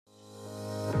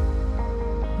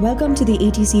Welcome to the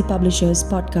ATC Publishers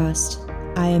podcast.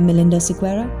 I am Melinda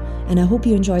Sequeira, and I hope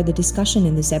you enjoy the discussion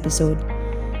in this episode.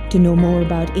 To know more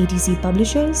about ATC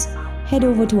Publishers, head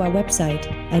over to our website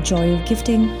at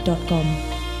joyofgifting.com.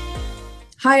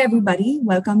 Hi, everybody.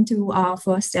 Welcome to our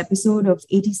first episode of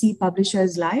ATC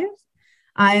Publishers Live.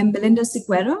 I am Melinda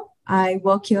Sequeira. I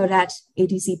work here at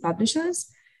ATC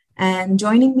Publishers. And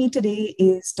joining me today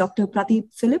is Dr.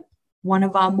 Prateep Phillip, one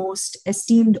of our most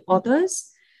esteemed authors.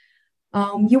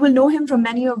 You will know him from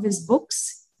many of his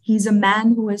books. He's a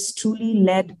man who has truly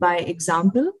led by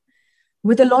example.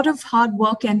 With a lot of hard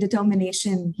work and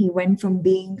determination, he went from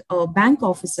being a bank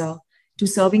officer to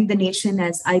serving the nation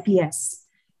as IPS.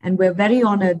 And we're very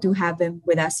honored to have him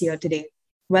with us here today.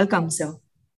 Welcome, sir.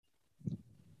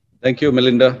 Thank you,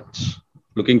 Melinda.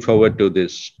 Looking forward to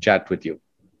this chat with you.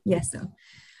 Yes, sir.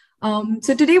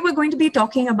 So today we're going to be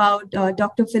talking about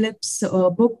Dr. Phillip's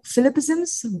book,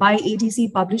 Fillipisms by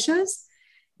ATC Publishers.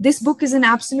 This book is an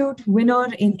absolute winner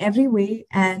in every way,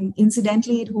 and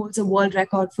incidentally, it holds a world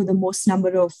record for the most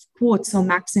number of quotes or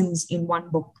maxims in one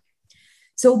book.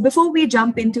 So before we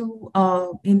jump into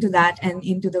that and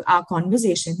into our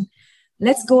conversation,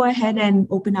 let's go ahead and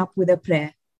open up with a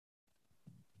prayer.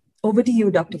 Over to you,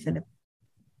 Dr. Phillip.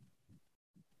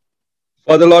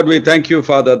 Father, Lord, we thank you,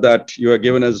 Father, that you have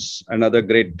given us another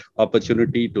great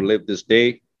opportunity to live this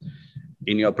day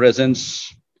in your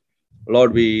presence.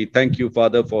 Lord, we thank you,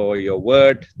 Father, for your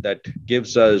word that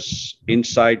gives us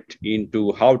insight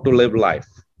into how to live life.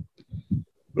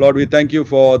 Lord, we thank you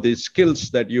for the skills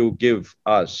that you give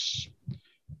us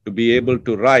to be able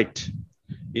to write,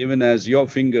 even as your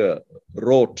finger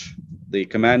wrote the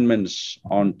commandments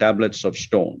on tablets of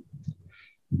stone.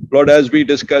 Lord, as we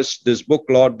discuss this book,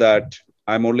 Lord, that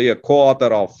I'm only a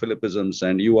co-author of Fillipisms,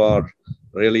 and you are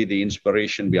really the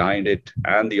inspiration behind it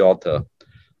and the author.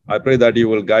 I pray that you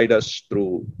will guide us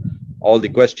through all the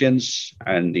questions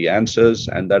and the answers,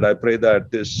 and that I pray that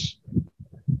this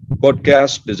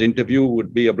podcast, this interview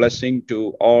would be a blessing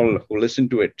to all who listen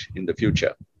to it in the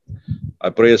future.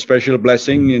 I pray a special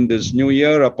blessing in this new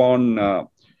year upon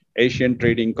Asian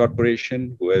Trading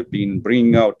Corporation, who have been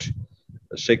bringing out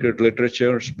sacred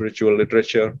literature, spiritual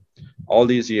literature, all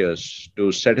these years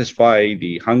to satisfy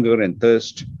the hunger and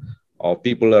thirst of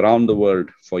people around the world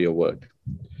for your word.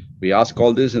 We ask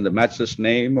all this in the matchless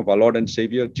name of our Lord and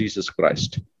Savior, Jesus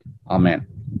Christ. Amen.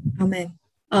 Amen.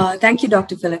 Thank you,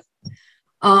 Dr. Phillip.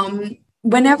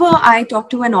 Whenever I talk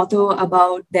to an author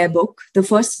about their book, the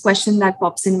first question that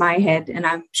pops in my head, and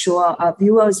I'm sure our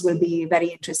viewers will be very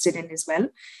interested in as well,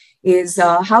 is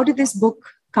how did this book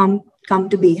come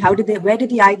to be? Where did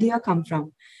the idea come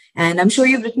from? And I'm sure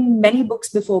you've written many books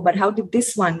before, but how did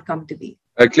this one come to be?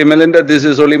 Actually, Melinda, this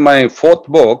is only my fourth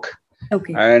book.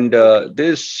 Okay. And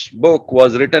this book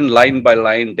was written line by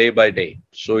line, day by day.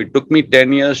 So it took me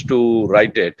 10 years to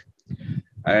write it.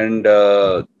 And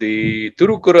the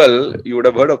Tirukural, you would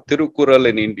have heard of Tirukural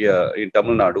in India, in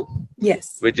Tamil Nadu.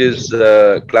 Yes. Which is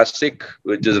classic,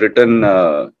 which is written,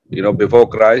 before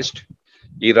Christ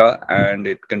era, and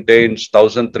it contains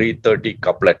 1,330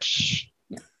 couplets.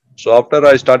 Yeah. So after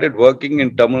I started working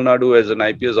in Tamil Nadu as an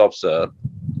IPS officer,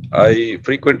 I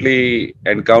frequently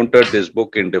encountered this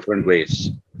book in different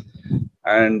ways.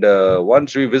 And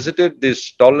once we visited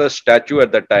this tallest statue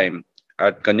at that time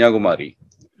at Kanyakumari.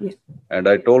 Yeah. And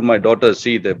I told my daughter,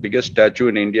 see, the biggest statue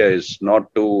in India is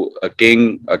not to a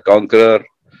king, a conqueror,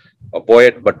 a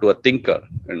poet, but to a thinker.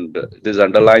 And this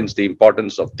underlines the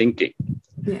importance of thinking.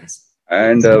 Yes.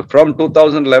 And from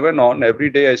 2011 on, every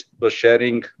day I was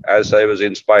sharing, as I was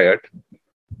inspired,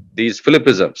 these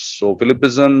Fillipisms. So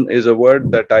Fillipism is a word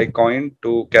that I coined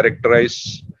to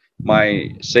characterize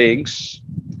my sayings.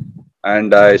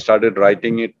 And I started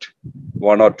writing it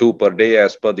 1 or 2 per day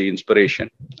as per the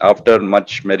inspiration, after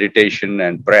much meditation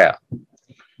and prayer.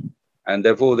 And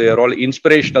therefore, they are all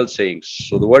inspirational sayings.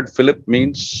 So the word Phillip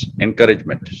means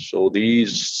encouragement. So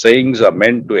these sayings are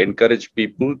meant to encourage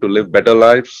people to live better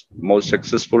lives, more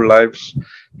successful lives,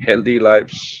 healthy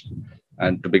lives,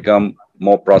 and to become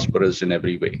more prosperous in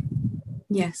every way.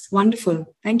 Yes,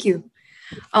 wonderful. Thank you.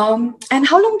 And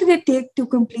how long did it take to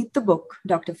complete the book,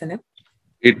 Dr. Phillip?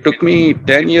 It took me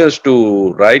 10 years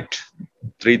to write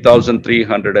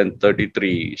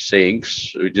 3,333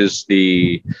 sayings, which is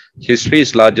the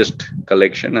history's largest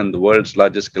collection and the world's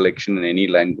largest collection in any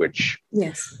language.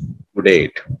 Yes. To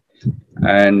date.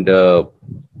 And I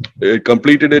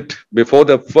completed it before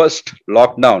the first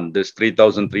lockdown, this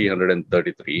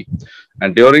 3,333.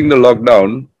 And during the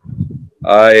lockdown,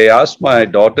 I asked my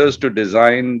daughters to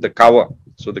design the cover.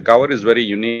 So the cover is very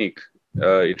unique.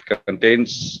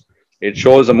 It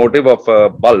shows a motive of a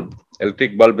bulb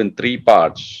electric bulb in three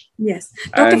parts Yes.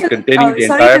 Dr. and containing the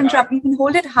Sorry to entire, interrupt. You can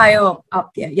hold it higher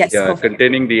up there. Yes, yeah, go for it.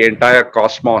 containing the entire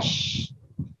cosmos.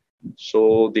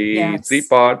 So the three Yes.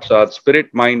 parts are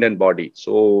spirit, mind, and body.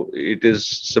 So it is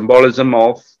symbolism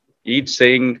of each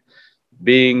saying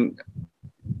being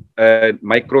a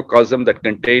microcosm that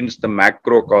contains the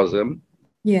macrocosm,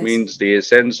 Yes. means the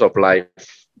essence of life.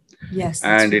 Yes,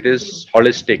 And that's it true. is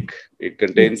holistic. It Yes.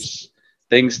 contains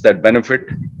things that benefit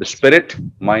the spirit,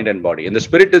 mind, and body. And the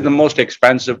spirit is the most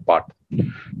expansive part.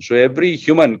 So every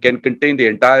human can contain the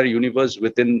entire universe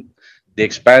within the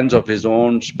expanse of his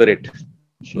own spirit.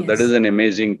 So that is Yes. an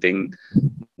amazing thing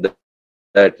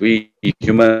that we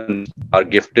humans are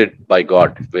gifted by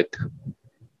God with.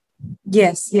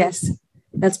 Yes, yes.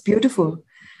 That's beautiful.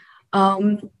 Um,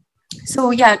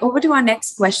 so yeah, over to our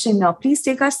next question now. Please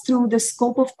take us through the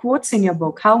scope of quotes in your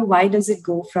book. How wide does it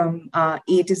go from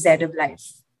A to Z of life?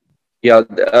 Yeah,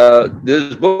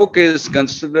 this book is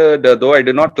considered, though I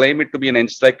do not claim it to be an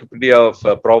encyclopedia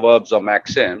of proverbs or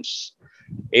maxims,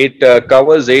 it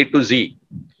covers A to Z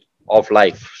of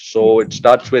life. So Yes. it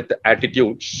starts with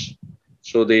attitudes.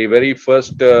 So the very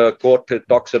first quote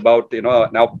talks about,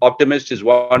 an optimist is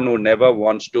one who never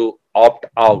wants to opt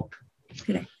out.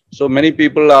 Correct. So many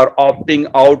people are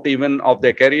opting out even of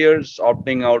their careers,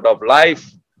 opting out of life.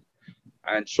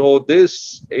 And so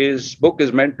this is book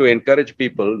is meant to encourage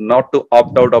people not to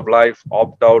opt out of life,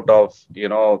 opt out of,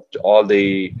 all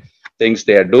the things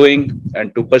they are doing,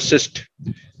 and to persist,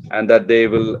 and that they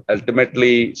will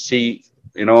ultimately see,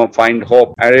 find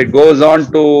hope. And it goes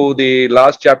on to the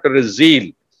last chapter is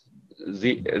zeal,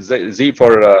 Z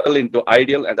for into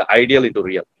ideal and the ideal into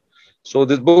real. So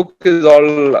this book is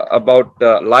all about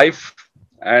life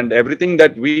and everything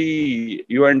that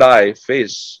you and I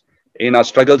face in our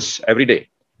struggles every day.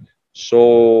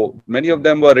 So many of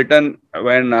them were written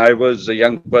when I was a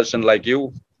young person like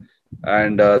you,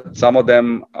 and some of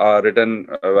them are written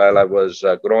while I was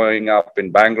growing up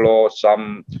in Bangalore,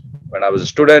 some when I was a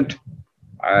student,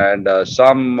 and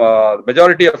some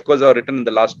majority, of course, are written in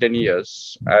the last 10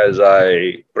 years as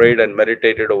I prayed and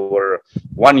meditated over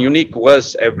one unique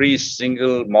verse every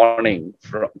single morning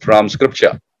from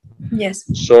Scripture. Yes.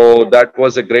 So that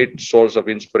was a great source of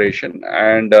inspiration.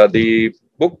 And the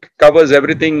book covers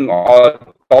everything,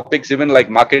 topics, even like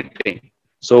marketing.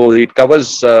 So it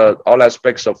covers all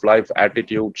aspects of life,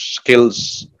 attitude,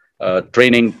 skills,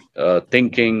 training,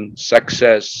 thinking,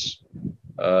 success,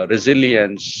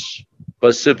 resilience,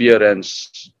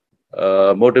 perseverance,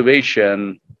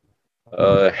 motivation,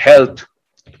 health,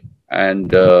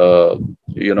 and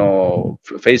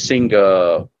facing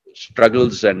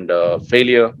struggles and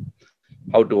failure,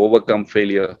 how to overcome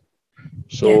failure.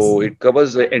 Yes. So it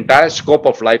covers the entire scope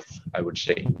of life, I would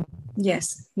say.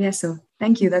 Yes. Yes, sir.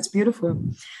 Thank you. That's beautiful.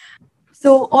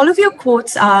 So all of your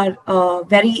quotes are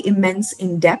very immense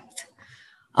in depth.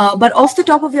 But off the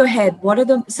top of your head, what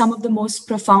are some of the most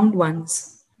profound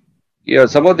ones? Yeah,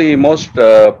 some of the most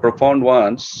profound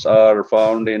ones are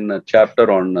found in a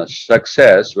chapter on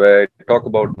success, where I talk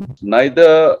about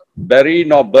neither bury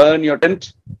nor burn your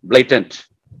tent blatant.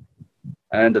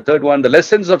 And the third one, the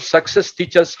lessons of success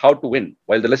teach us how to win,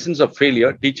 while the lessons of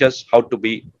failure teach us how to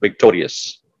be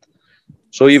victorious.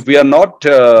 So if we are not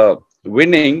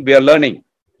winning, we are learning.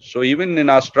 So even in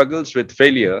our struggles with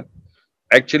failure,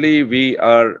 actually we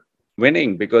are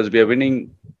winning because we are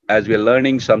winning as we are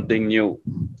learning something new.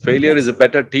 Failure is Yes. a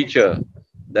better teacher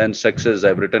than success,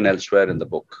 I've written elsewhere in the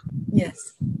book.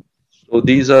 Yes. So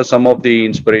these are some of the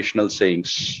inspirational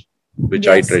sayings which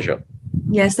I Yes. treasure.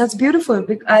 Yes, that's beautiful.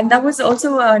 And that was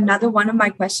also another one of my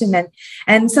question.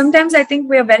 And sometimes I think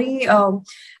we are very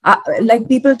like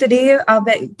people today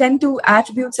tend to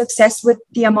attribute success with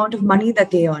the amount of money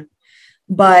that they earn.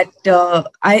 But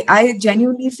I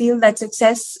genuinely feel that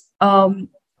success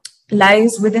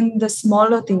lies within the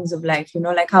smaller things of life,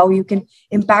 like how you can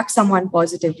impact someone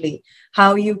positively,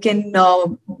 how you can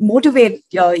motivate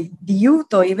the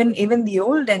youth or even the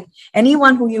old and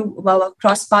anyone who you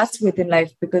cross paths with in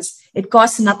life, because it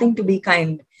costs nothing to be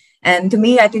kind. And to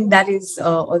me, I think that is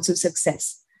also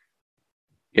success.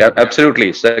 Yeah,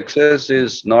 absolutely. Success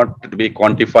is not to be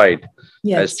quantified as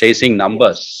Yes. chasing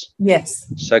numbers. Yes.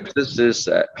 Success is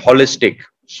holistic.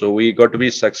 So we got to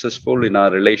be successful in our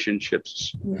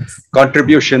relationships, Yes.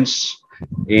 contributions,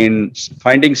 in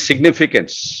finding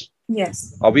significance.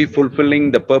 Yes. Are we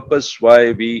fulfilling the purpose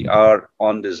why we are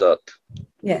on this earth?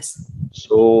 Yes.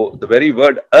 So the very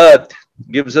word earth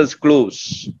gives us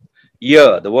clues.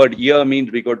 Ear, the word ear means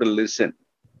we got to listen.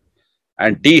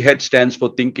 And T head stands for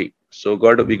thinking. So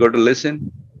we got to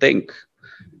listen, think,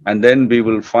 and then we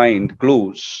will find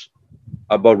clues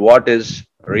about what is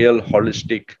real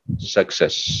holistic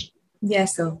success.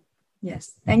 Yes, sir.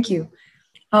 Yes. Thank you.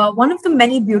 One of the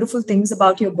many beautiful things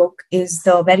about your book is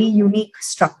the very unique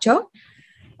structure.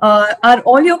 Are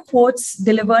all your quotes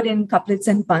delivered in couplets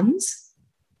and puns?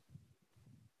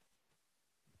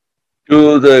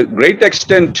 To the great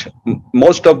extent,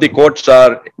 most of the quotes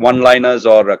are one-liners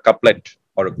or a couplet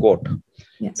or a quote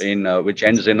Yes. in which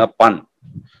ends in a pun.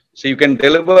 So you can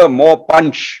deliver more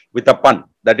punch with a pun.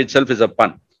 That itself is a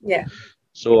pun. Yeah.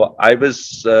 So I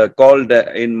was called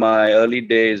in my early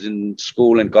days in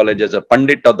school and college as a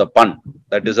pundit of the pun.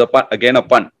 That is a pun, again a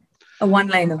pun. A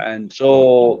one-liner. And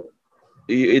so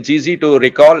it's easy to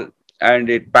recall and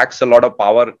it packs a lot of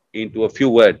power into a few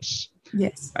words.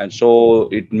 Yes. And so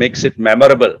it makes it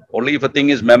memorable. Only if a thing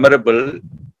is memorable,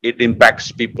 it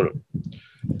impacts people.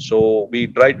 So we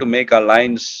try to make our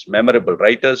lines memorable.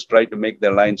 Writers try to make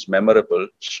their lines memorable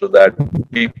so that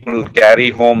people carry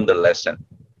home the lesson.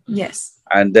 Yes.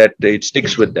 And that it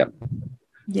sticks with them.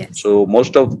 Yes. So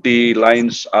most of the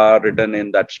lines are written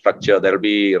in that structure. There'll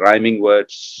be rhyming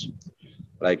words,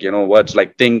 like words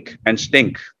like think and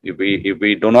stink. If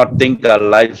we do not think, our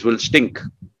lives will stink,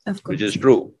 which is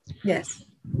true. Yes.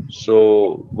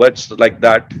 So words like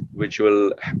that, which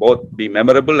will both be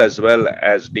memorable as well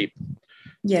as deep.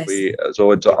 Yes.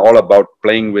 So it's all about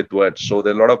playing with words. So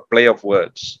there's a lot of play of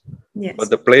words. Yes. But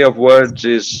the play of words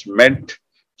is meant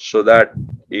so that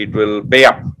it will pay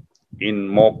up in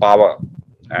more power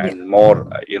and more,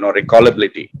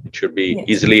 recallability. It should be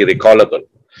easily recallable.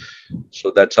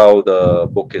 So that's how the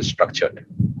book is structured.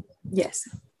 Yes.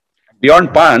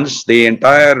 Beyond puns, the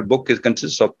entire book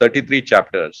consists of 33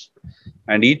 chapters,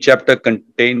 and each chapter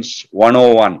contains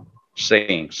 101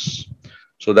 sayings.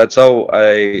 So that's how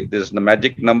this is the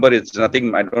magic number. It's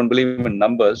nothing. I don't believe in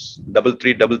numbers.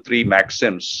 333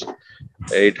 maxims.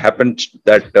 It happens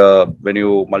that when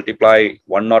you multiply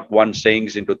 101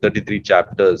 sayings into 33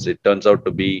 chapters, it turns out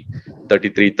to be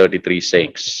 33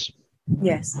 sayings.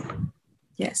 Yes.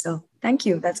 Yes. So thank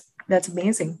you. That's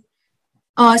amazing.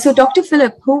 So Dr.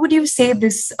 Philip, who would you say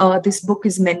this book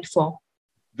is meant for?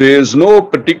 There's no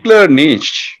particular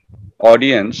niche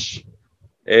audience.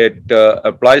 It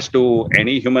applies to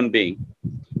any human being.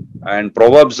 And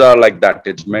proverbs are like that.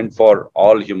 It's meant for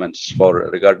all humans,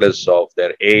 regardless of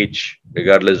their age,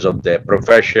 regardless of their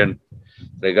profession,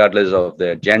 regardless of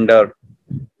their gender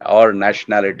or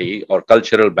nationality or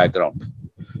cultural background.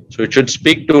 So it should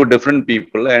speak to different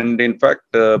people. And in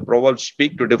fact, proverbs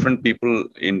speak to different people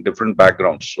in different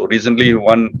backgrounds. So recently,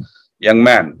 one young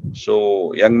man.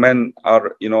 So young men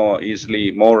are,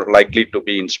 easily more likely to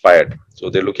be inspired. So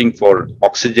they're looking for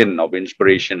oxygen of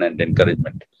inspiration and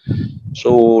encouragement.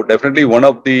 So definitely one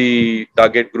of the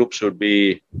target groups would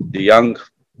be the young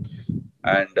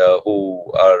and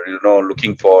who are,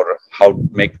 looking for how to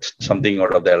make something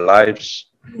out of their lives.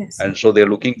 Yes. And so they're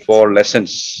looking for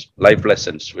lessons, life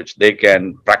lessons, which they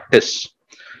can practice.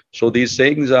 So these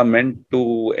sayings are meant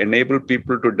to enable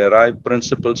people to derive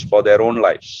principles for their own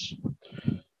lives.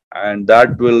 And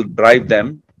that will drive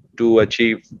them to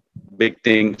achieve big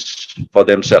things for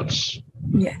themselves.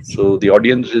 Yes. So the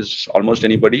audience is almost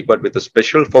anybody, but with a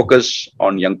special focus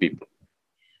on young people.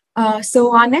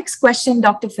 So our next question,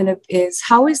 Dr. Philip, is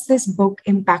how has this book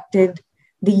impacted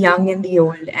the young and the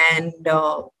old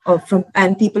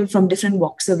and people from different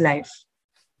walks of life?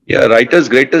 Yeah, writer's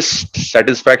greatest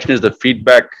satisfaction is the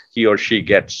feedback he or she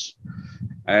gets.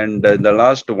 And in the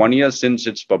last 1 year since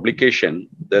its publication,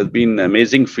 there's been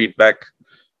amazing feedback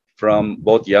from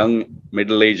both young,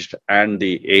 middle-aged, and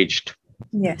the aged.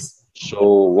 Yes.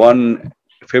 So one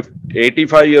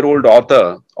 85-year-old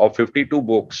author of 52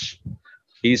 books,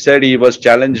 he said he was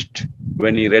challenged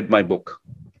when he read my book.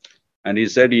 And he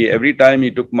said every time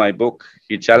he took my book,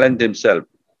 he challenged himself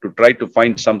to try to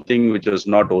find something which was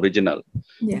not original.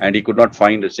 Yeah. And he could not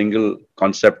find a single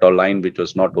concept or line which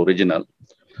was not original.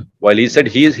 While he said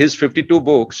his 52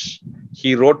 books,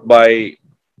 he wrote by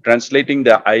translating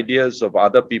the ideas of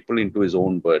other people into his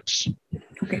own words.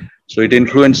 Okay. So it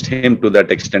influenced him to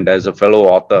that extent as a fellow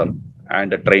author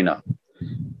and a trainer.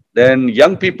 Then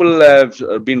young people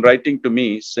have been writing to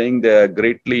me saying they are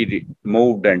greatly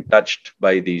moved and touched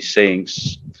by these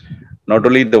sayings. Not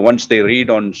only the ones they read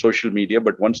on social media,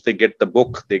 but once they get the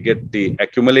book, they get the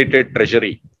accumulated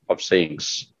treasury of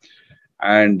sayings.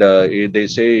 And they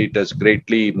say it has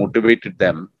greatly motivated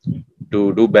them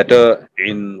to do better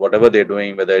in whatever they're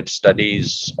doing, whether it's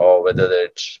studies or whether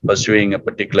it's pursuing a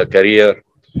particular career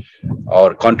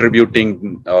or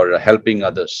contributing or helping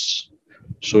others.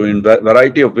 So in a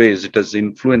variety of ways, it has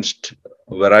influenced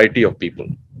a variety of people.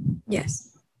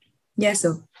 Yes. Yes,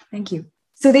 sir. Thank you.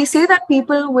 So they say that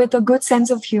people with a good sense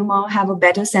of humor have a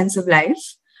better sense of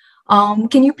life.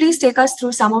 Can you please take us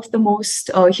through some of the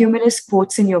most humorous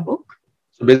quotes in your book?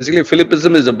 So basically,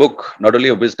 Fillipisms is a book not only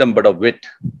of wisdom but of wit.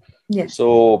 Yes.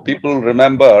 So people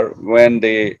remember when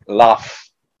they laugh,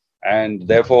 and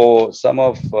therefore some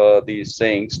of these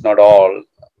sayings, not all,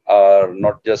 are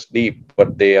not just deep,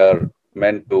 but they are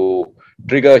meant to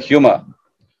trigger humor,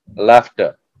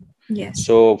 laughter. Yes.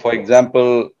 So, for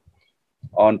example,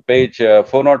 on page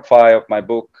 405 of my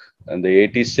book, and the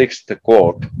 86th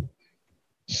quote,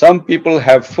 some people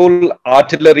have full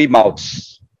artillery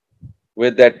mouths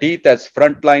with their teeth as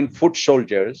frontline foot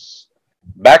soldiers,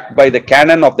 backed by the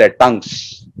cannon of their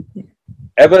tongues,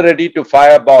 ever ready to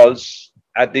fire balls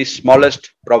at the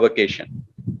smallest provocation.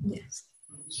 Yes.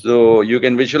 So you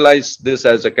can visualize this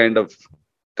as a kind of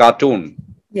cartoon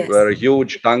Yes. where a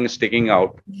huge tongue is sticking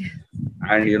out, Yeah.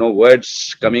 and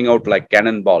words coming out like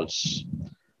cannonballs,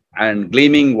 and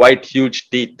gleaming white huge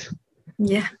teeth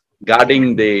Yeah.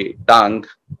 guarding the tongue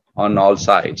on all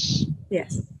sides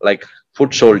Yes. like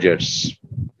foot soldiers.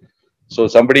 So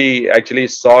somebody actually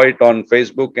saw it on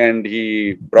Facebook and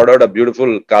he brought out a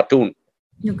beautiful cartoon,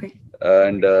 Okay.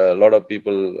 and a lot of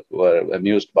people were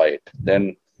amused by it.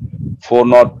 Then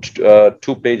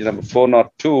 402, page number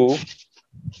 402,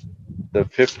 the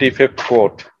 55th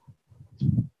quote.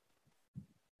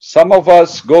 Some of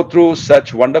us go through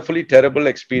such wonderfully terrible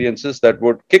experiences that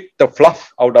would kick the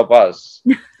fluff out of us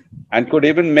and could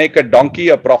even make a donkey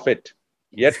a prophet.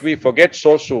 Yet we forget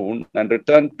so soon and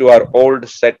return to our old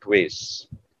set ways.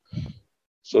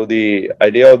 So the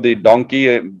idea of the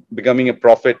donkey becoming a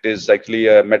prophet is actually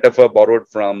a metaphor borrowed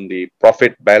from the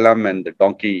prophet Balaam and the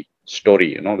donkey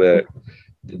story. The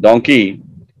donkey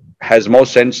has more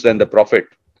sense than the prophet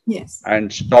Yes.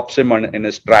 and stops him in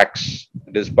his tracks,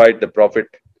 despite the prophet,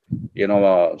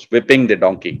 whipping the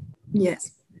donkey.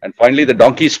 Yes. And finally, the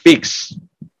donkey speaks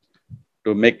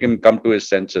to make him come to his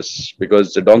senses,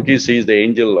 because the donkey sees the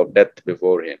angel of death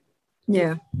before him.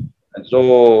 Yeah. And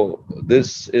so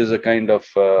this is a kind of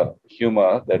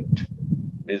humor that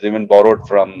is even borrowed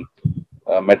from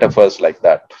metaphors like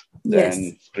that. Yes.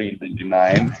 Then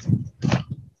 399.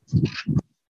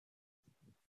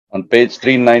 On page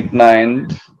 399,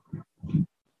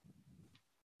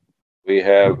 we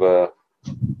have a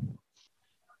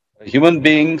human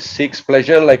being seeks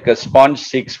pleasure like a sponge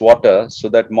seeks water, so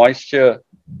that moisture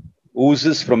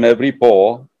oozes from every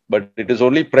pore, but it is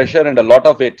only pressure, and a lot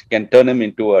of it can turn him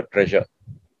into a treasure.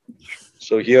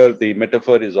 So here the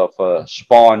metaphor is of a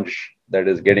sponge that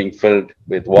is getting filled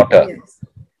with water, Yes.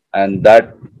 and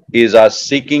that is our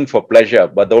seeking for pleasure.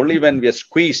 But only when we are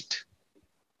squeezed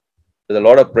with a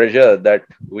lot of pressure that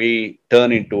we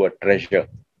turn into a treasure.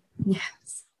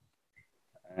 Yes.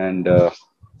 And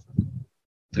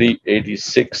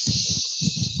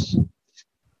 386.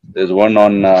 There's one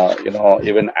on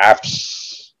even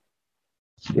apps.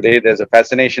 Today there's a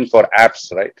fascination for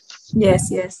apps, right? Yes.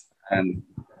 Yes. And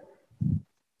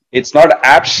it's not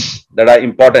apps that are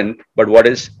important, but what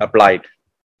is applied.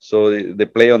 So they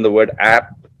play on the word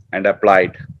app and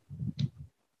applied.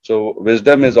 So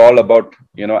wisdom is all about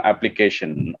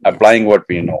application, applying what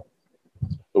we know.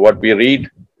 So what we read,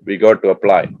 we got to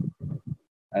apply,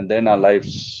 and then our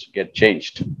lives get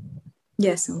changed.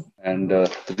 Yes. Sir. And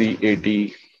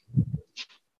 380.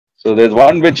 So there's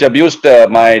one which abused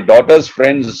my daughter's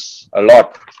friends a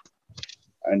lot,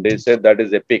 and they said that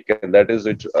is epic, and that is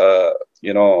which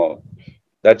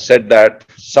that said that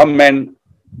some men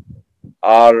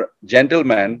are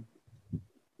gentlemen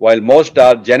while most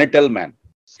are genital men.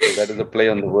 So that is a play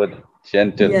on the word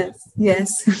gentle. Yes.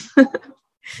 Yes.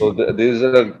 So these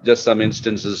are just some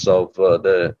instances of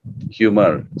the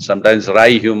humor, sometimes wry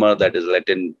humor that is let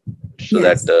in, so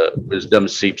Yes. that wisdom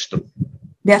seeps through.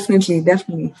 Definitely.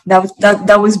 Definitely.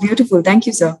 That was beautiful. Thank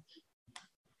you, sir.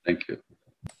 Thank you.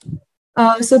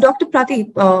 So, Dr.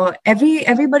 Prateep,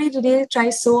 everybody today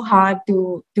tries so hard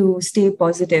to stay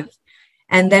positive,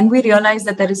 and then we realize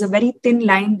that there is a very thin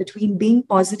line between being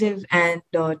positive and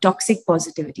toxic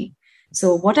positivity.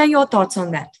 So, what are your thoughts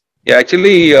on that? Yeah,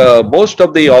 actually, most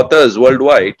of the authors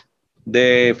worldwide,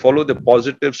 they follow the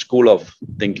positive school of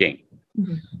thinking.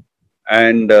 Mhm.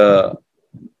 And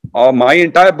my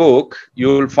entire book, you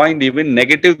will find even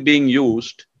negative being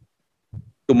used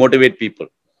to motivate people.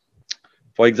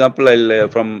 For example, I'll,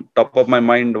 from top of my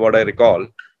mind, what I recall,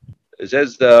 it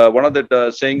says one of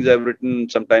the sayings I've written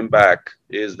some time back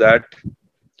is that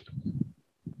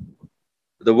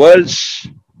the world's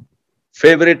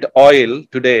favorite oil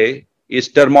today is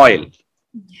turmoil.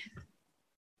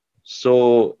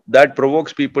 So that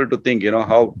provokes people to think,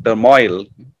 how turmoil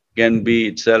can be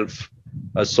itself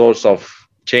a source of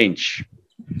change.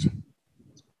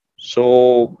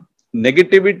 So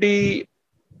negativity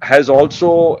has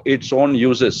also its own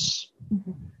uses.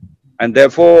 Mhm. And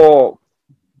therefore,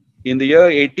 in the year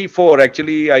 84,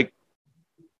 actually, I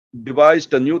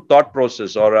devised a new thought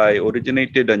process, or I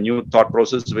originated a new thought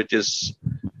process, which is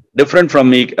different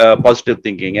from positive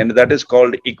thinking. And that is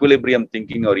called equilibrium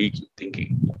thinking or EQ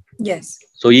thinking. Yes.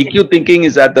 So EQ thinking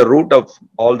is at the root of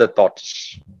all the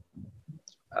thoughts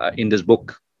in this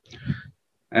book.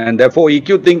 And therefore,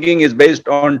 EQ thinking is based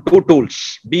on two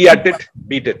tools: be at it,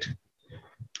 beat it.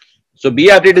 So be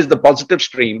at it is the positive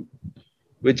stream,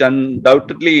 which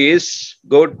undoubtedly is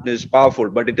good, is powerful,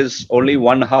 but it is only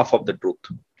one half of the truth.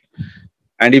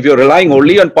 And if you're relying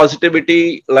only on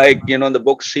positivity, like, the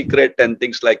book Secret and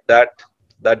things like that,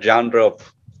 that genre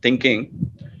of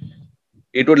thinking,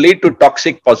 it would lead to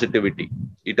toxic positivity.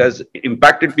 It has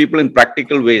impacted people in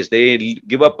practical ways. They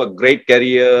give up a great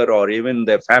career or even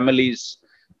their families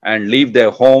and leave their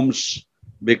homes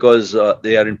because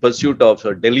they are in pursuit of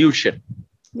a delusion,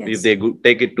 if Yes. they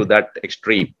take it to that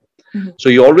extreme. Mhm. So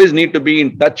you always need to be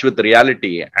in touch with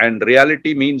reality. And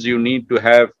reality means you need to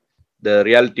have the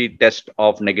reality test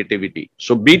of negativity.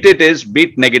 So beat it is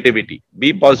beat negativity.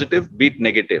 Be positive, beat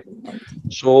negative.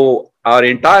 So our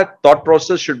entire thought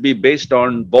process should be based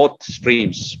on both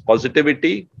streams,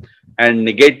 positivity and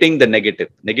negating the negative.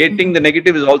 Negating the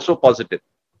negative is also positive.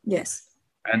 Yes.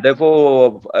 And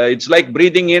therefore, it's like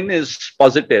breathing in is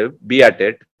positive, be at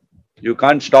it. You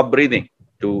can't stop breathing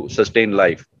to sustain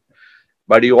life.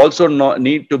 But you also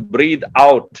need to breathe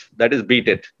out, that is, beat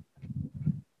it.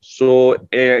 So,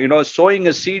 sowing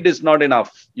a seed is not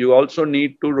enough. You also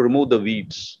need to remove the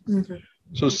weeds. Mhm.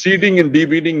 So seeding and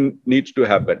deweeding needs to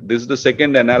happen. This is the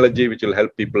second analogy which will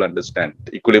help people understand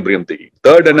equilibrium thinking.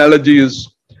 Third analogy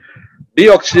is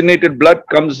deoxygenated blood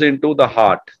comes into the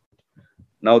heart.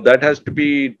 Now that has to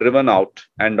be driven out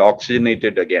and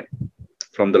oxygenated again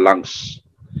from the lungs.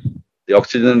 The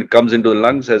oxygen comes into the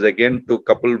lungs has again to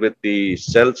couple with the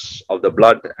cells of the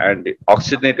blood, and the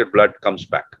oxygenated blood comes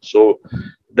back. So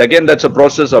again, that's a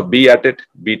process of be at it,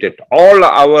 beat it. All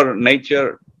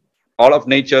of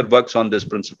nature works on this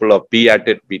principle of be at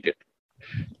it, beat it.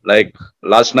 Like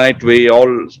last night, we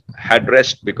all had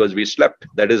rest because we slept.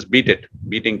 That is beat it,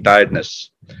 beating tiredness.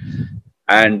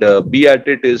 And be at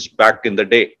it is back in the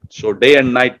day. So day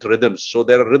and night rhythms. So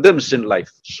there are rhythms in life.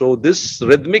 So this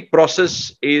rhythmic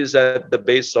process is at the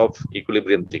base of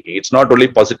equilibrium thinking. It's not only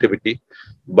positivity,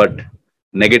 but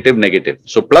negative.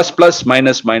 So plus,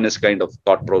 minus kind of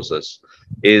thought process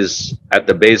is at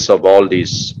the base of all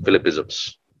these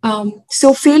Fillipisms.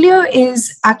 So failure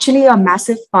is actually a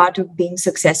massive part of being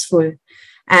successful,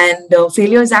 and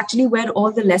failure is actually where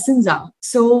all the lessons are.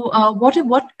 So what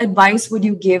advice would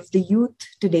you give the youth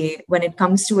today when it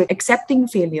comes to accepting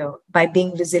failure by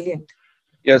being resilient?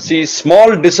 Yeah, see,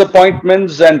 small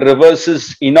disappointments and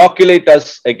reverses inoculate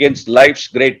us against life's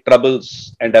great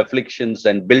troubles and afflictions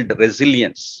and build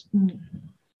resilience. Mhm.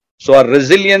 So our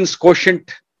resilience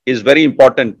quotient is very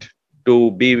important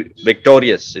to be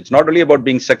victorious. It's not only about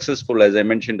being successful, as I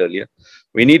mentioned earlier.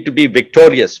 We need to be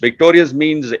victorious. Victorious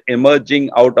means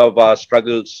emerging out of our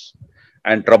struggles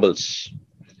and troubles.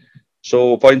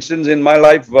 So, for instance, in my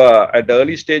life, at the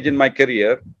early stage in my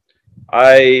career,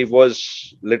 I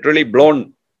was literally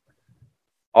blown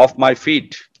off my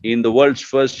feet in the world's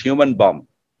first human bomb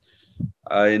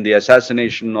in the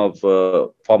assassination of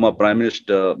former Prime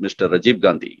Minister Mr. Rajiv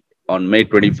Gandhi on May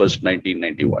 21st,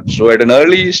 1991. So at an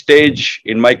early stage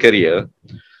in my career,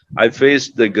 I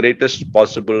faced the greatest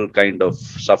possible kind of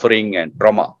suffering and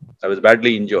trauma. I was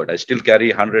badly injured. I still carry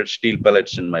 100 steel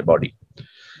pellets in my body.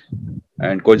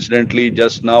 And coincidentally,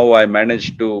 just now I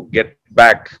managed to get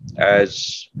back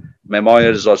as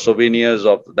memoirs or souvenirs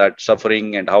of that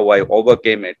suffering and how I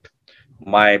overcame it,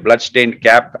 my bloodstained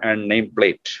cap and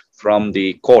nameplate from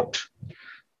the court,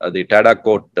 the Tada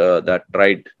court that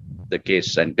tried the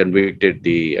case and convicted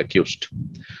the accused.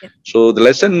 Yeah. So the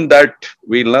lesson that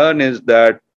we learn is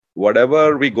that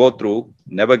whatever we go through,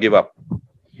 never give up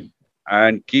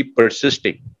and keep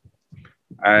persisting.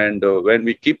 And when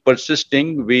we keep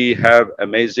persisting, we have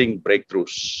amazing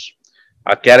breakthroughs.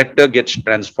 Our character gets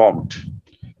transformed.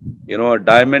 A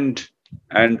diamond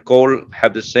and coal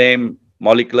have the same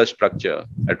molecular structure,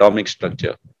 atomic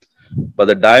structure. But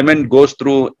the diamond goes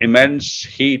through immense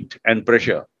heat and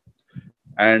pressure,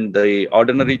 and the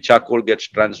ordinary charcoal gets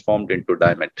transformed into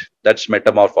diamond. That's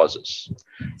metamorphosis.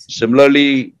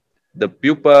 Similarly, the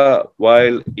pupa,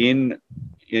 while in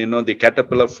the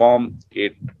caterpillar form,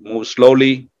 it moves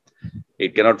slowly,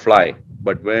 it cannot fly.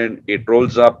 But when it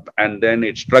rolls up and then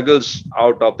it struggles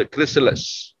out of the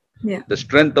chrysalis, Yeah. the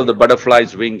strength of the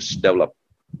butterfly's wings develop.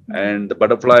 And the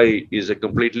butterfly is a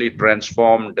completely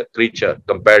transformed creature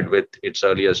compared with its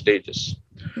earlier stages.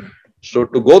 So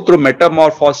to go through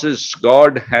metamorphosis,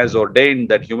 God has ordained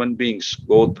that human beings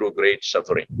go through great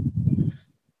suffering.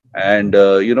 And,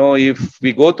 if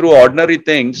we go through ordinary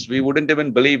things, we wouldn't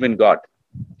even believe in God.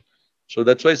 So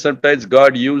that's why sometimes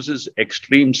God uses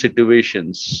extreme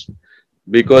situations,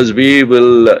 because we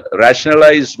will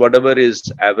rationalize whatever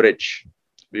is average.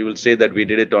 We will say that we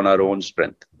did it on our own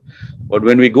strength. But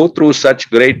when we go through such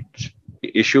great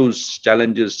issues,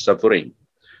 challenges, suffering,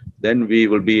 then we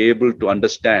will be able to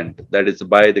understand that it's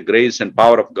by the grace and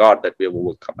power of God that we have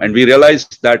overcome. And we realize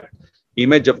that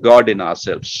image of God in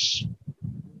ourselves.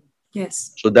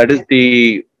 Yes. So that is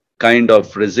the kind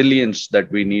of resilience that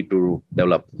we need to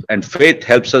develop. And faith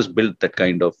helps us build that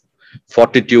kind of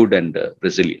fortitude and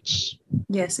resilience.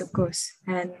 Yes, of course.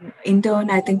 And in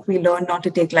turn, I think we learn not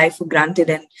to take life for granted.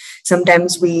 And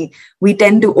sometimes we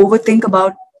tend to overthink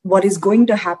about what is going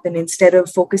to happen instead of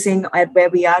focusing at where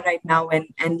we are right now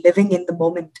and living in the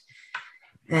moment.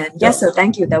 And yes, sir,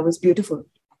 thank you. That was beautiful.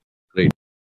 Great.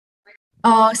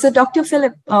 So Dr.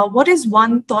 Philip, what is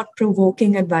one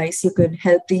thought-provoking advice you could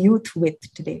help the youth with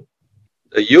today?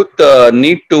 The youth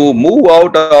need to move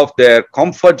out of their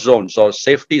comfort zones or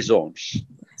safety zones,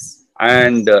 yes,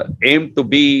 and aim to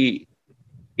be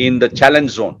in the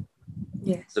challenge zone.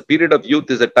 Yes. The period of youth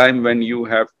is a time when you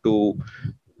have to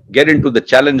get into the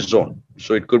challenge zone.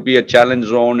 So it could be a challenge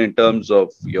zone in terms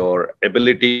of your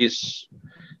abilities.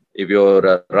 If you're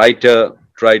a writer,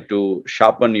 try to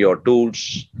sharpen your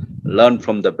tools, learn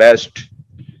from the best,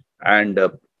 and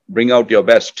bring out your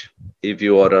best. If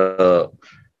you are a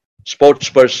sports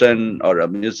person or a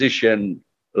musician,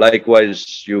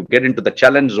 likewise, you get into the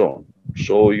challenge zone.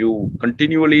 So you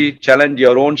continually challenge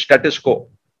your own status quo,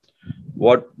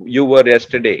 what you were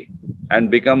yesterday,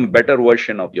 and become a better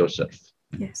version of yourself.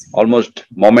 Yes. Almost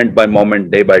moment by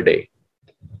moment, day by day.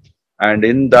 And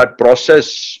in that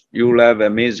process, you will have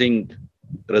amazing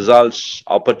results,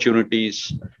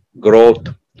 opportunities, growth,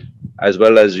 as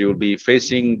well as you'll be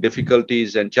facing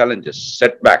difficulties and challenges,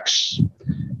 setbacks.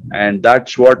 And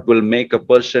that's what will make a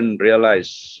person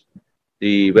realize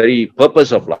the very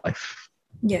purpose of life.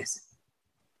 Yes.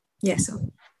 Yes,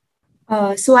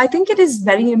 sir. So I think it is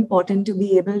very important to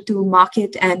be able to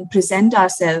market and present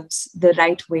ourselves the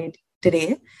right way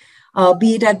today,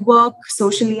 be it at work,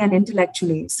 socially, and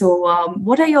intellectually. So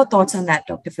what are your thoughts on that,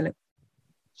 Dr. Philip?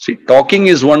 See, talking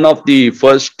is one of the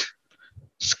first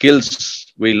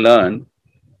skills we learn,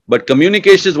 but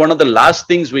communication is one of the last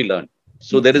things we learn.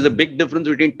 So there is a big difference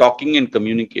between talking and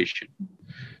communication.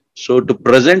 So to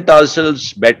present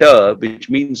ourselves better, which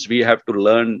means we have to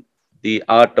learn the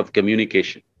art of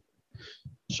communication.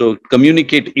 So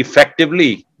communicate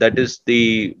effectively, that is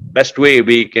the best way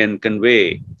we can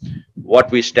convey what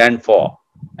we stand for,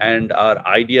 and our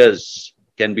ideas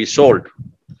can be sold.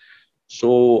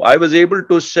 So I was able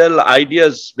to sell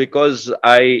ideas because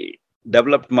I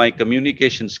developed my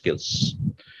communication skills.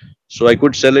 So I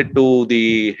could sell it to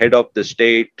the head of the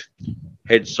state,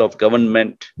 heads of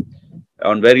government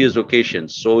on various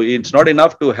occasions. So it's not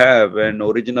enough to have an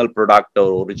original product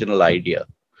or original idea,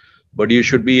 but you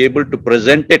should be able to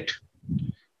present it,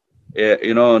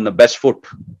 on the best foot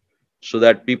so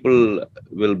that people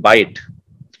will buy it.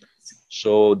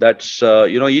 So that's,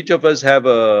 each of us have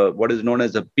what is known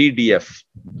as a PDF.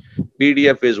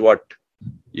 PDF is what?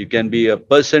 You can be a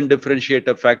person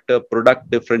differentiator factor, product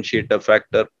differentiator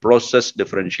factor, process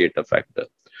differentiator factor.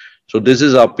 So this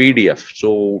is our PDF.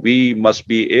 So we must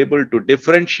be able to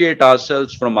differentiate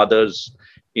ourselves from others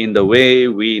in the way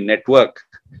we network,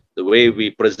 the way we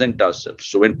present ourselves.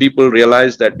 So when people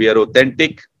realize that we are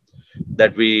authentic,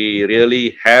 that we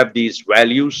really have these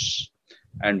values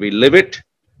and we live it,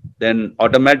 then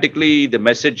automatically the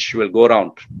message will go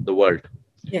around the world.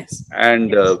 Yes.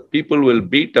 And people will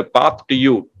beat a path to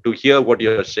you to hear what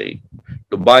you're saying,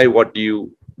 to buy what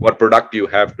product you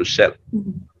have to sell.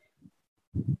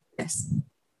 Mm-hmm. Yes.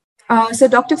 So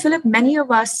Dr. Philip,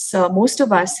 most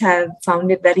of us have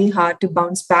found it very hard to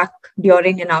bounce back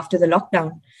during and after the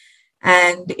lockdown.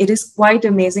 And it is quite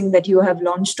amazing that you have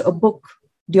launched a book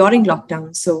during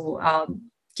lockdown. So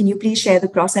can you please share the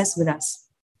process with us?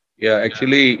 Yeah,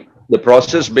 actually, the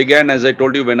process began, as I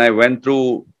told you, when I went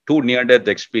through 2 near-death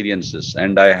experiences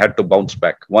and I had to bounce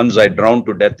back. Once I drowned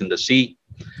to death in the sea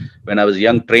when I was a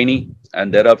young trainee,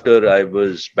 and thereafter I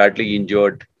was badly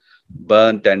injured,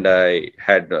 burnt, and I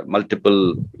had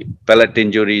multiple pellet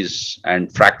injuries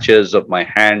and fractures of my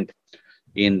hand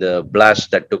in the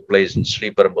blast that took place in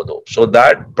Sriperumbudur. So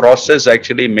that process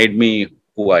actually made me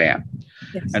who I am.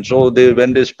 Yes. And so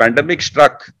when this pandemic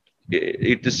struck,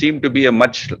 it seemed to be a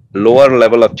much lower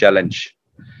level of challenge.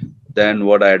 than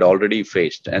what I had already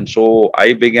faced. And so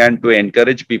I began to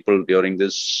encourage people during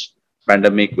this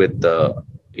pandemic with,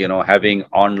 having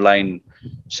online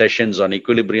sessions on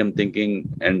equilibrium thinking.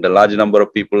 And a large number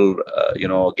of people,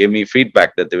 gave me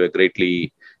feedback that they were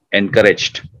greatly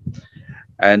encouraged.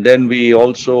 And then we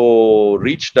also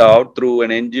reached out through an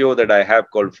NGO that I have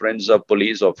called Friends of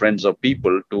Police or Friends of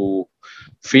People to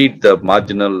feed the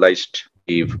marginalized,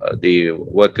 the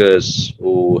workers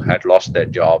who had lost their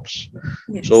jobs.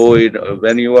 Yes. So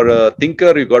when you are a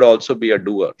thinker, you got to also be a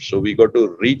doer. So we got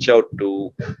to reach out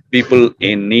to people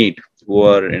in need who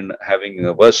are in having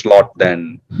a worse lot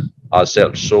than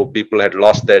ourselves. So people had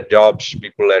lost their jobs,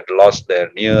 people had lost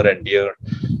their near and dear.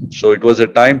 So it was a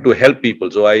time to help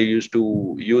people. So I used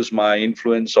to use my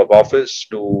influence of office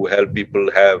to help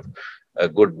people have a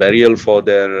good burial for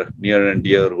their near and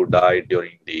dear who died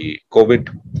during the COVID.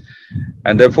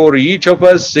 And therefore, each of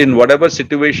us in whatever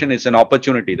situation is an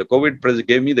opportunity. The COVID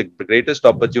gave me the greatest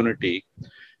opportunity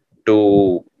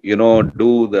to,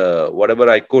 do the whatever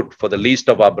I could for the least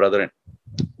of our brethren,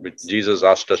 which Jesus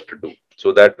asked us to do.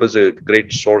 So that was a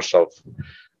great source of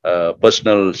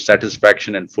personal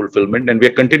satisfaction and fulfillment. And we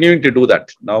are continuing to do that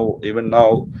now. Even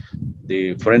now,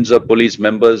 the Friends of Police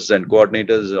members and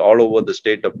coordinators all over the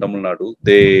state of Tamil Nadu,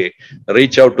 they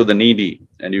reach out to the needy.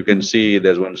 And you can see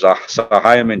there's one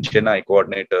Sahayam in Chennai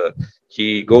coordinator.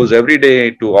 He goes every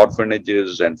day to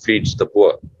orphanages and feeds the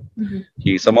poor.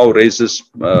 He somehow raises,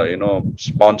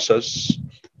 sponsors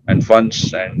and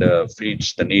funds and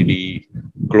feeds the needy,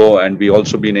 and we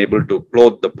also been able to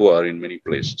clothe the poor in many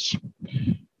places.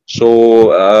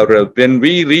 So when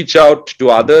we reach out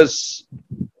to others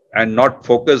and not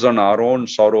focus on our own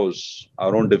sorrows,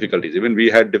 our own difficulties, even we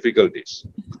had difficulties.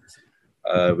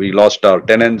 We lost our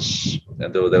tenants,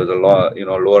 and there was a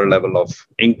lower level of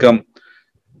income.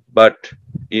 But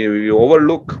if you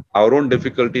overlook our own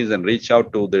difficulties and reach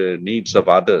out to the needs of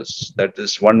others, that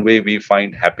is one way we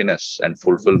find happiness and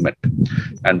fulfillment,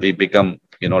 and we become,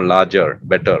 larger,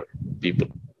 better people.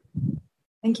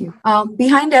 Thank you.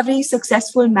 Behind every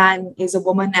successful man is a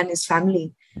woman and his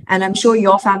family. And I'm sure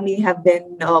your family have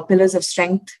been pillars of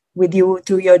strength with you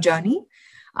through your journey.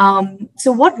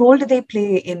 So what role do they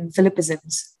play in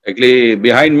Fillipisms? Actually,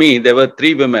 behind me, there were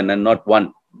 3 women and not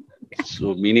 1.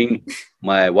 So meaning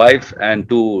my wife and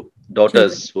 2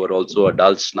 daughters who are also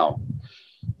adults now.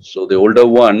 So the older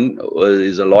one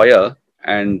is a lawyer,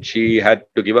 and she had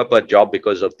to give up her job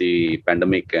because of the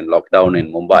pandemic and lockdown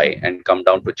in Mumbai and come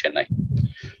down to Chennai.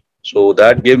 So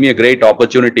that gave me a great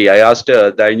opportunity. I asked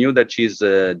her, I knew that she's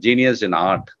a genius in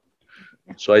art.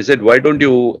 So I said, why don't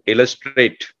you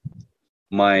illustrate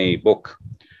my book,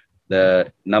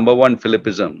 the number 1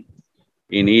 Fillipism,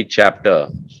 in each chapter,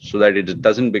 so that it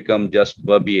doesn't become just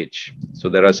verbiage. So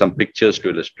there are some pictures to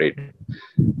illustrate.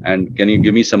 And can you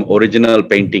give me some original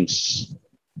paintings,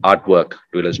 artwork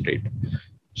to illustrate?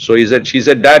 So she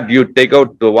said, Dad, you take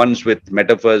out the ones with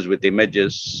metaphors, with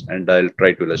images, and I'll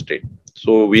try to illustrate.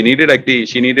 So she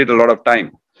needed a lot of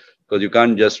time, because you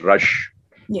can't just rush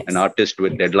an artist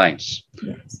with deadlines.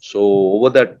 So over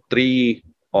that 3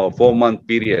 or 4 month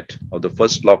period of the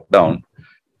first lockdown,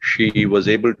 she was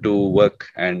able to work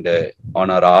and on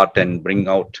her art and bring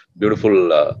out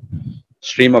beautiful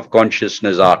stream of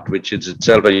consciousness art, which is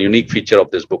itself a unique feature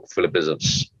of this book,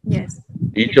 Fillipisms. Yes.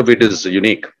 Each of it is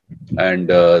unique, and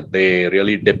they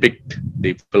really depict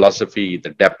the philosophy, the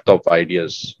depth of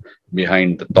ideas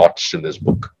behind the thoughts in this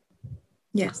book.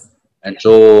 Yes. And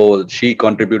so she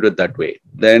contributed that way.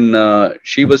 Then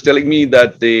she was telling me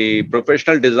that the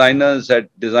professional designers had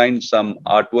designed some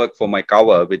artwork for my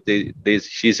cover, which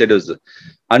she said was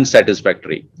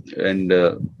unsatisfactory and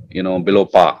below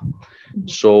par.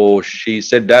 So she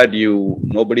said, Dad,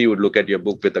 nobody would look at your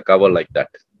book with a cover like that.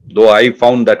 Though I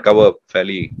found that cover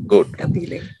fairly good.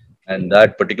 Appealing. And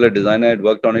that particular designer had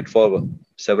worked on it for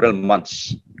several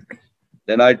months.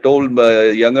 Then I told my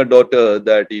younger daughter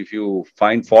that if you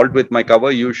find fault with my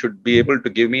cover, you should be able to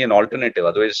give me an alternative.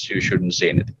 Otherwise, you shouldn't say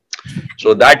anything.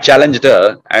 So that challenged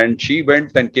her, and she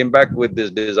went and came back with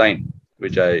this design,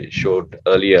 which I showed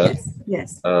earlier,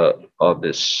 of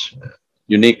this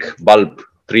unique bulb,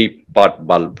 3-part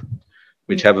bulb,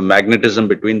 which have a magnetism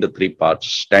between the 3 parts,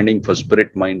 standing for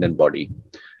spirit, mind, and body,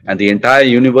 and the entire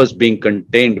universe being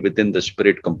contained within the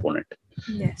spirit component.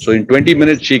 So in 20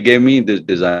 minutes, she gave me this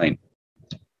design.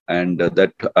 And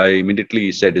that I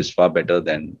immediately said is far better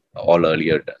than all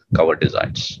earlier cover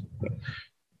designs.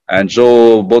 And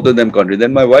so both of them contributed.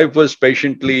 Then my wife was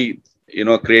patiently,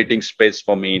 creating space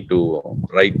for me to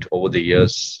write over the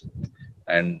years.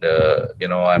 And,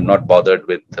 I'm not bothered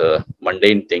with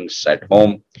mundane things at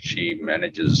home. She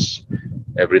manages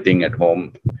everything at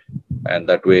home. And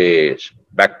that way,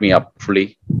 backed me up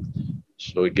fully.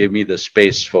 So it gave me the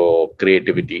space for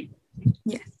creativity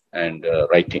and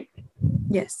writing.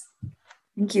 Yes.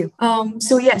 Thank you.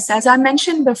 So yes, as I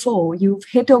mentioned before, you've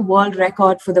hit a world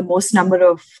record for the most number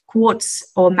of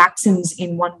quotes or maxims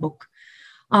in one book.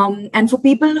 And for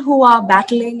people who are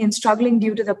battling and struggling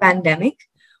due to the pandemic,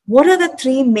 what are the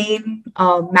three main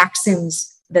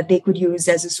maxims that they could use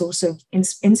as a source of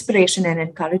inspiration and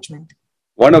encouragement?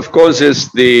 One, of course,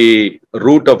 is the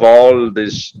root of all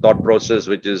this thought process,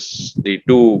 which is the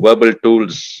two verbal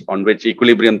tools on which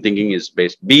equilibrium thinking is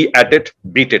based. Be at it,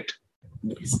 beat it.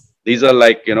 Yes. These are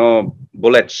like,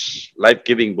 bullets,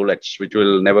 life-giving bullets, which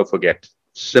we'll never forget.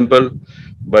 Simple,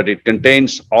 but it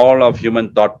contains all of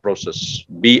human thought process.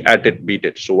 Be at it, beat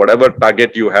it. So whatever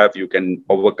target you have, you can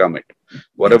overcome it.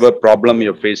 Whatever problem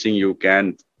you're facing, you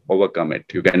can overcome it.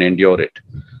 You can endure it.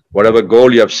 Whatever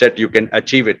goal you have set, you can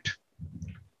achieve it.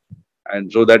 And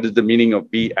so that is the meaning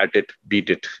of be at it, beat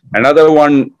it. Another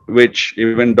one, which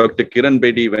even Dr. Kiran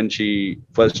Bedi, when she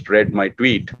first read my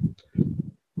tweet,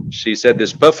 she said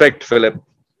this perfect, Philip.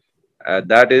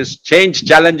 That is, change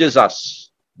challenges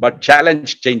us, but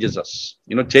challenge changes us.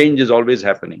 Change is always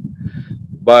happening.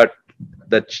 But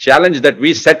the challenge that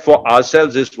we set for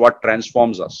ourselves is what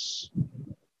transforms us.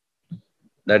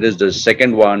 That is the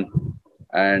second one.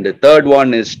 And the third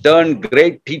one is turn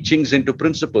great teachings into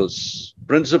principles,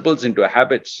 principles into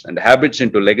habits, and habits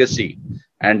into legacy,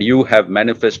 and you have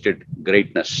manifested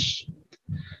greatness.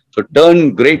 So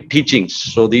turn great teachings.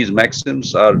 So these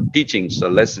maxims are teachings, are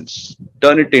lessons.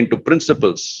 Turn it into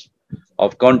principles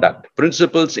of conduct,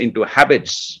 principles into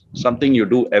habits, something you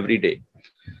do every day,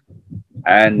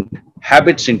 and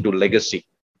habits into legacy,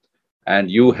 and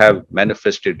you have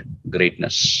manifested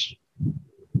greatness.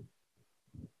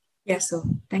 Yes, sir.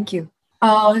 Thank you.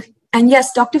 And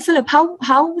yes, Dr. Philip,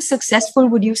 how successful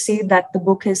would you say that the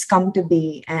book has come to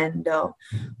be, and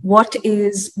what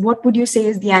would you say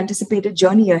is the anticipated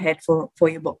journey ahead for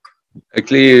your book?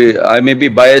 Actually, I may be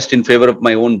biased in favor of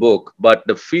my own book, but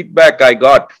the feedback I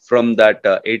got from that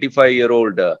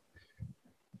 85-year-old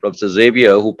Professor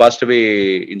Xavier, who passed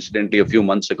away incidentally a few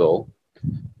months ago,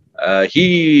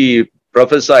 he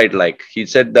prophesied, he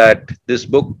said that this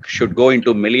book should go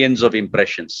into millions of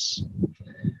impressions.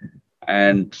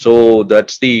 And so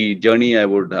that's the journey I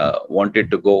would want it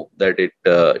to go, that it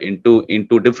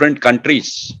into different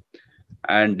countries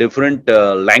and different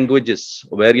languages,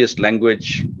 various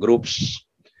language groups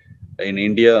in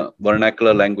India,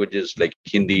 vernacular languages like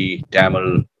Hindi,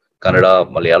 Tamil, Kannada,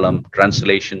 Malayalam.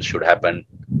 Translations should happen.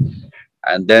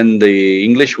 And then the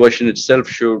English version itself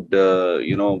should,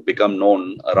 become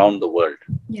known around the world.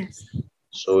 Yes.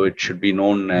 So it should be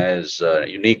known as a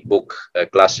unique book, a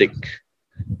classic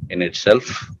in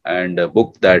itself, and a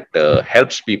book that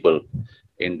helps people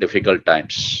in difficult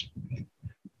times.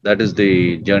 That is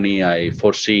the journey I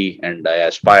foresee and I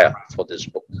aspire for this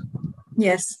book.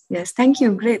 Yes. Thank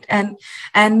you. Great. And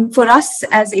for us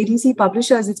as ATC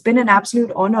publishers, it's been an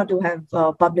absolute honor to have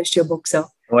published your book, sir.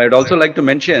 I'd also like to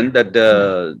mention that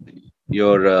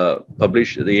your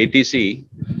publisher, the ATC,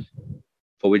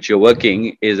 for which you're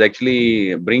working, is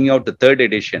actually bringing out the third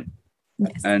edition.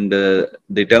 Yes. And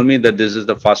they tell me that this is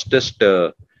the fastest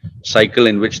cycle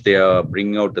in which they are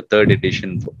bringing out the third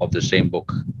edition of the same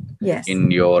book. Yes. In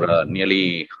your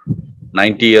nearly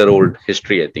 90-year-old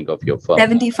history, I think, of your firm.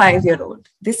 75-year-old.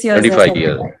 This year. 75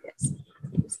 years. Yes.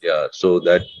 Yeah. So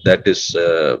that is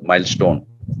a milestone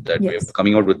that we're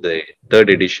coming out with the third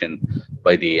edition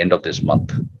by the end of this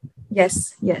month.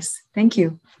 Yes. Thank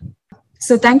you.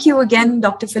 So thank you again,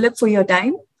 Dr. Philip, for your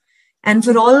time. And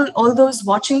for all those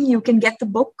watching, you can get the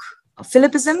book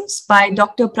Fillipisms by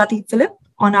Dr. Prateep Philip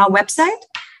on our website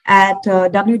at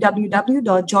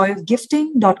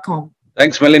www.joyofgifting.com.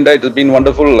 Thanks, Melinda. It has been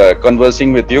wonderful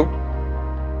conversing with you.